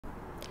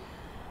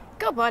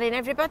Good morning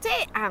everybody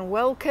and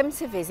welcome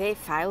to Visit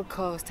Fylde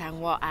Coast,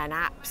 and what an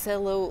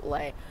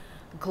absolutely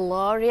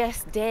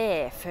glorious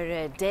day for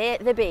a day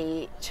at the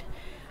beach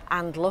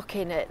and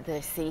looking at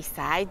the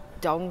seaside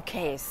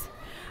donkeys.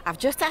 I've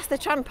just asked the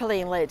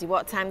trampoline lady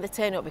what time they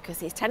turn up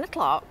because it's 10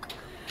 o'clock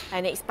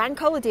and it's bank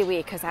holiday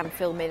week as I'm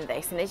filming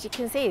this, and as you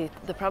can see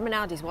the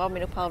promenade is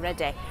warming up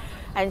already,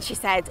 and she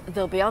said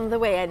they'll be on the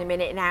way any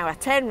minute now. I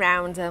turn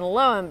round and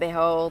lo and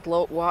behold,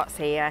 look what's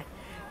here.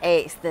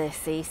 It's the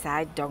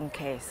seaside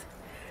donkeys.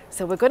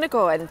 So we're going to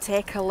go and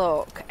take a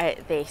look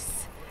at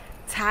this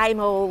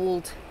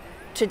time-old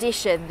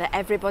tradition that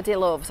everybody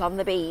loves on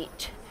the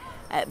beach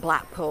at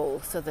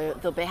Blackpool. So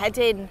they'll be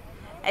heading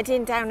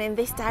down in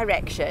this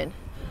direction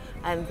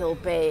and they'll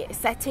be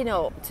setting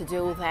up to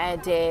do their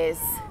day's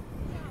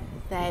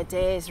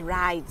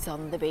rides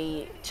on the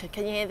beach.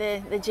 Can you hear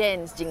the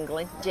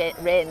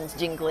reins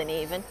jingling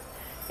even?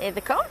 Here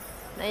they come.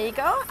 There you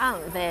go.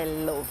 Aren't they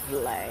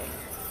lovely?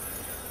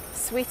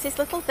 Sweetest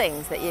little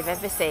things that you've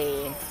ever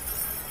seen.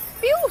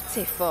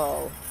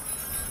 Beautiful.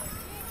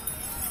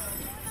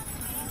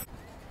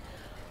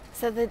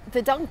 So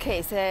the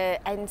donkeys are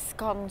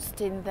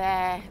ensconced in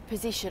their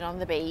position on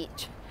the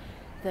beach.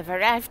 They've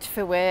arrived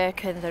for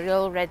work and they're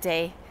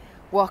already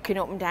walking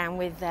up and down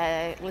with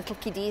their little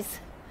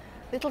kiddies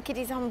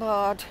on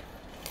board.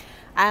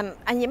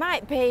 And you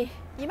might be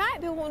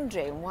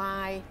wondering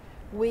why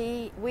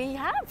we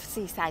have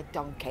seaside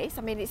donkeys.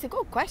 I mean, it's a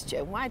good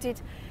question. Why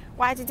did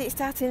it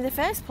start in the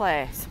first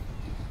place?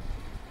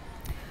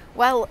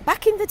 Well,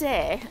 back in the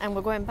day, and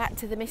we're going back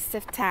to the mists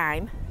of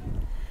time,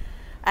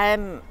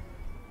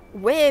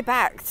 way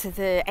back to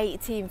the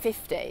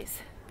 1850s,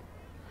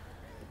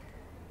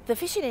 the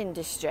fishing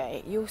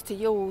industry used to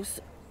use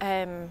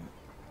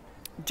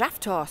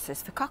draft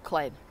horses for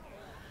cockling,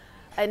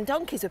 and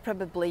donkeys were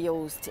probably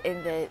used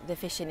in the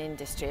fishing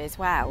industry as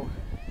well.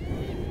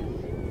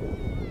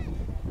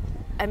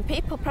 And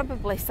people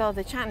probably saw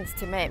the chance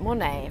to make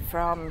money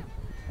from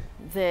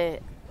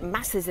the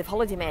masses of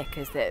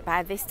holidaymakers that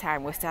by this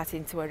time were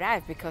starting to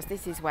arrive, because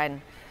this is when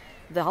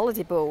the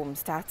holiday boom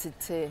started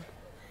to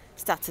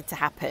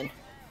happen.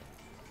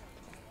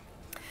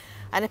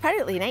 And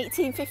apparently in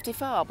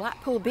 1854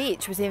 Blackpool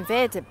Beach was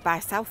invaded by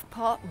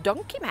Southport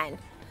donkey men,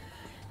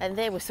 and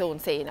they were soon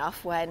seen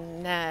off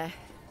when the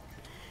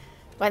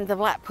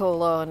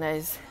Blackpool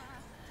owners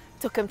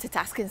took them to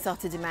task and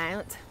sorted them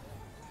out.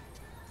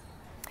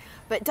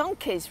 But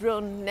donkeys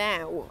run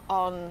now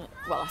on,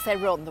 well, I say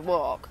run, the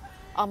walk,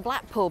 on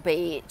Blackpool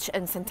Beach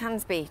and St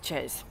Anne's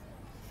beaches,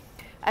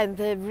 and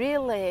they're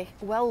really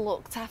well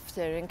looked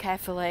after and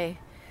carefully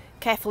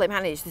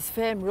managed. There's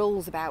firm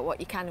rules about what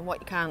you can and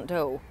what you can't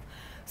do.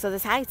 So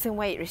there's height and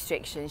weight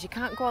restrictions. You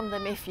can't go on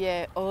them if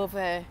you're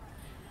over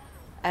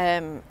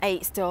 8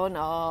 stone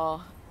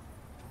or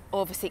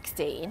over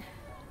 16.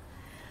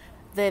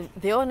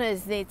 The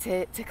owners need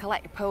to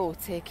collect poo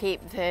to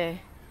keep the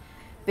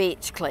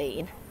beach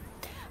clean.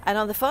 And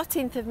on the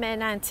 14th of May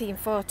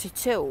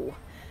 1942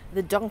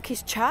 the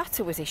Donkey's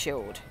Charter was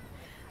issued,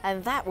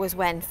 and that was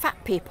when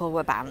fat people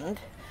were banned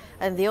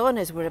and the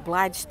owners were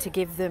obliged to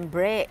give them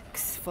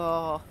breaks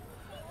for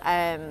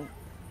at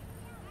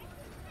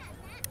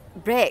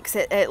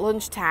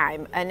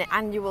lunchtime, and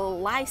annual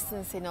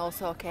licensing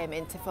also came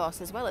into force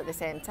as well at the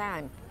same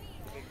time.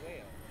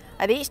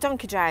 And each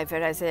donkey driver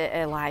has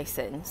a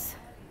licence,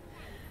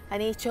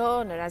 and each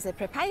owner has a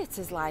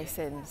proprietor's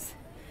licence,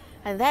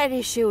 and they're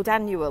issued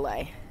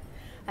annually.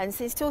 And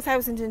since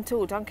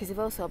 2002, donkeys have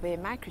also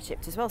been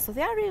microchipped as well, so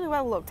they are really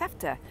well looked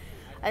after.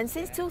 And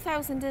since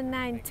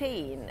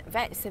 2019,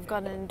 vets have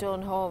gone and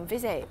done home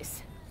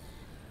visits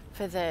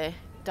for the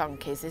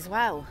donkeys as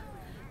well,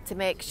 to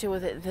make sure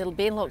that they're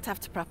being looked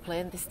after properly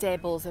and the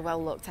stables are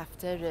well looked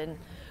after and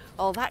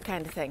all that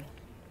kind of thing.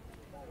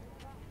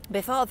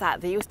 Before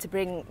that, they used to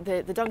bring,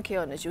 the donkey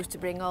owners used to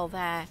bring all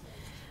their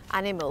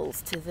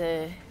animals to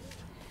the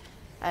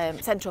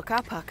central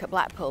car park at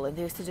Blackpool, and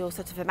they used to do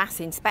sort of a mass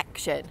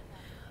inspection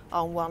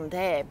on one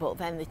day, but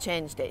then they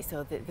changed it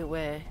so that they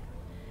were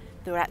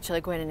actually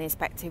going and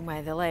inspecting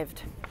where they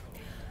lived.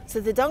 So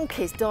the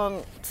donkeys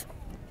don't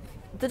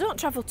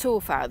travel too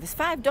far. There's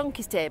 5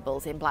 donkey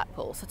stables in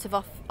Blackpool, sort of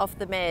off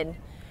the main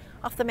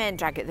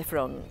drag at the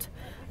front,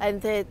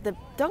 and the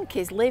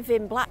donkeys live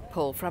in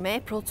Blackpool from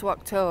April to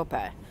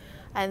October,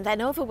 and then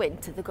over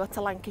winter they go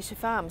to Lancashire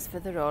farms for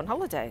their own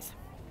holidays,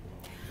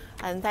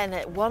 and then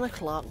at 1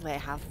 o'clock they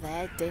have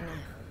their dinner.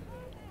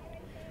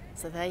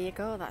 So there you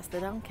go, that's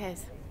the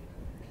donkeys.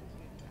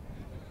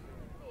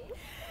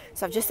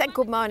 So I've just said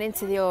good morning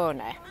to the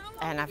owner,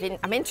 and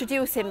I'm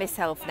introducing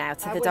myself now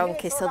to the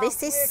donkeys. So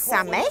this is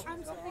Sammy.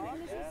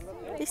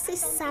 This is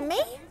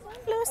Sammy.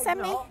 Hello,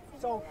 Sammy.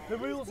 So the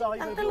rules are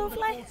you've got to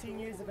be 14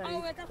 years of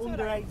age,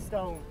 under 8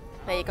 stone.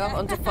 There you go,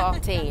 under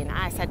 14.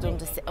 I said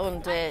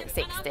under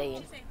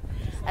 16.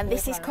 And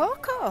this is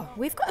Coco.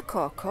 We've got a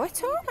Coco at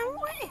home,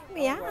 haven't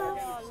we? We have.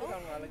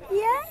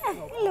 Yeah.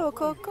 Hello,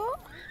 Coco.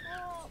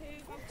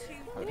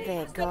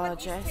 They're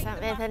gorgeous,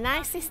 aren't they? The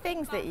nicest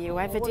things that you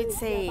ever did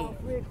see.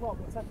 3 o'clock,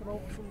 we'll take them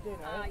over some dinner.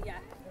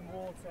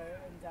 water,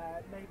 and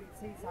maybe at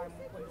tea time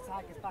when the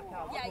tiger's back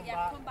out.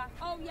 Yeah, come back.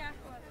 Oh, yeah.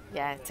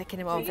 Yeah, taking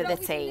him over the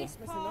tea.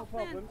 Listen, no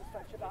problem.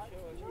 Stretch your back.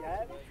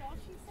 Yeah.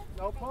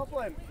 No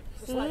problem.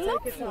 Just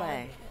like take your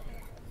time.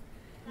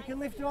 You can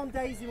lift her on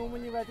Daisy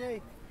when you're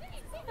ready.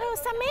 Oh,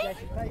 Sammy? Yeah,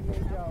 she's paid me a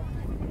job.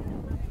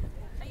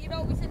 Are you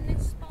always in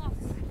this spot?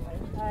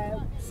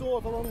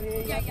 Sort of along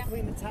here,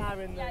 between the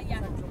tower and the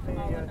central pier.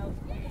 Oh, I know.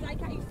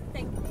 Because I used to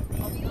think,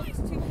 oh, he looks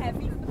too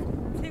heavy,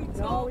 too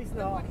tall. No, he's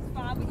not. He's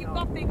fine, but you've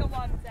got bigger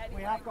ones anyway.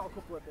 We have got a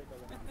couple of bigger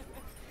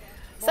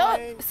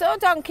ones. So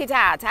Donkey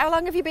Dad, how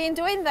long have you been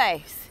doing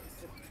this?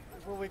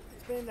 Well,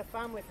 it's been in the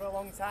family for a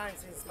long time,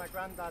 since my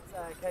granddad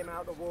came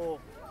out of the war.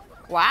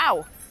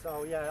 Wow.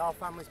 So yeah, our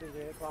family's been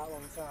doing it quite a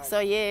long time. So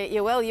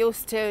you're well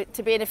used to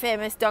being a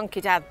famous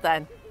Donkey Dad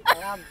then? I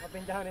am. I've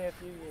been down here a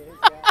few years,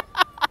 yeah.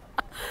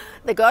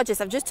 They're gorgeous.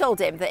 I've just told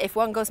him that if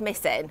one goes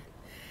missing,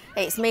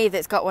 it's me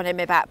that's got one in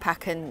my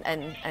backpack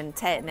and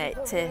taking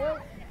it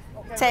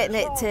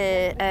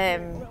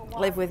to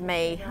live with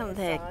me. Aren't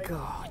they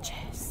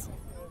gorgeous?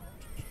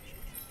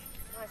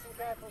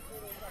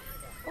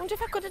 I wonder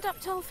if I could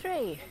adopt all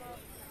three.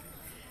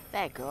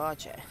 They're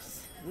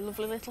gorgeous.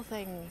 Lovely little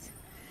things.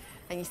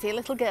 And you see a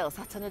little girl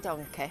sat on a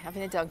donkey,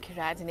 having a donkey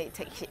ride, and it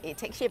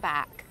takes you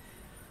back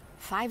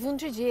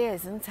 500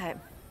 years, isn't it?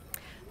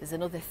 There's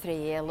another three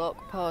here, look,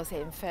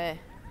 posing for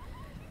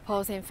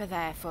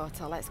their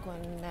photo. Let's go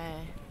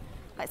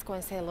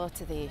and say hello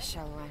to these,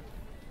 shall we?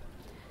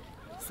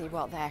 See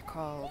what they're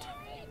called.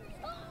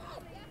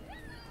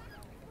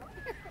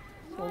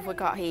 What have we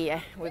got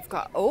here? We've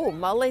got, oh,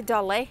 Molly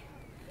Dolly.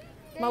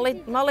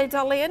 Molly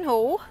Dolly and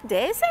who?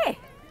 Daisy.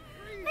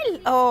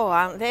 Oh,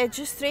 aren't they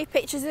just three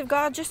pictures of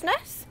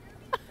gorgeousness?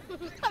 Aren't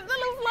they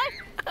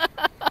lovely?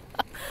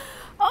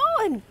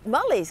 Oh, and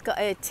Molly's got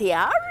her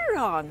tiara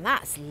on.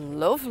 That's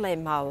lovely,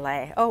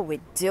 Molly. Oh, we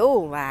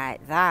do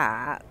like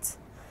that.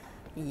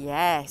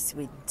 Yes,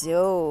 we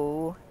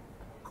do.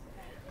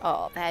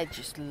 Oh, they're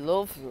just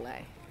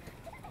lovely.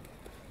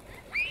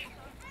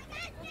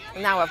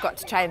 Now I've got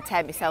to try and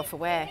tear myself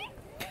away.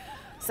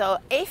 So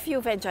if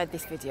you've enjoyed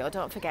this video,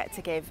 don't forget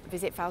to give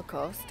Visit Fylde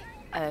Coast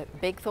a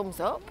big thumbs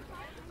up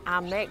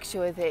and make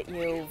sure that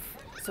you've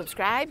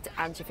subscribed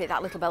and you've hit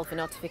that little bell for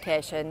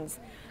notifications,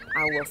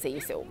 and we'll see you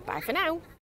soon. Bye for now.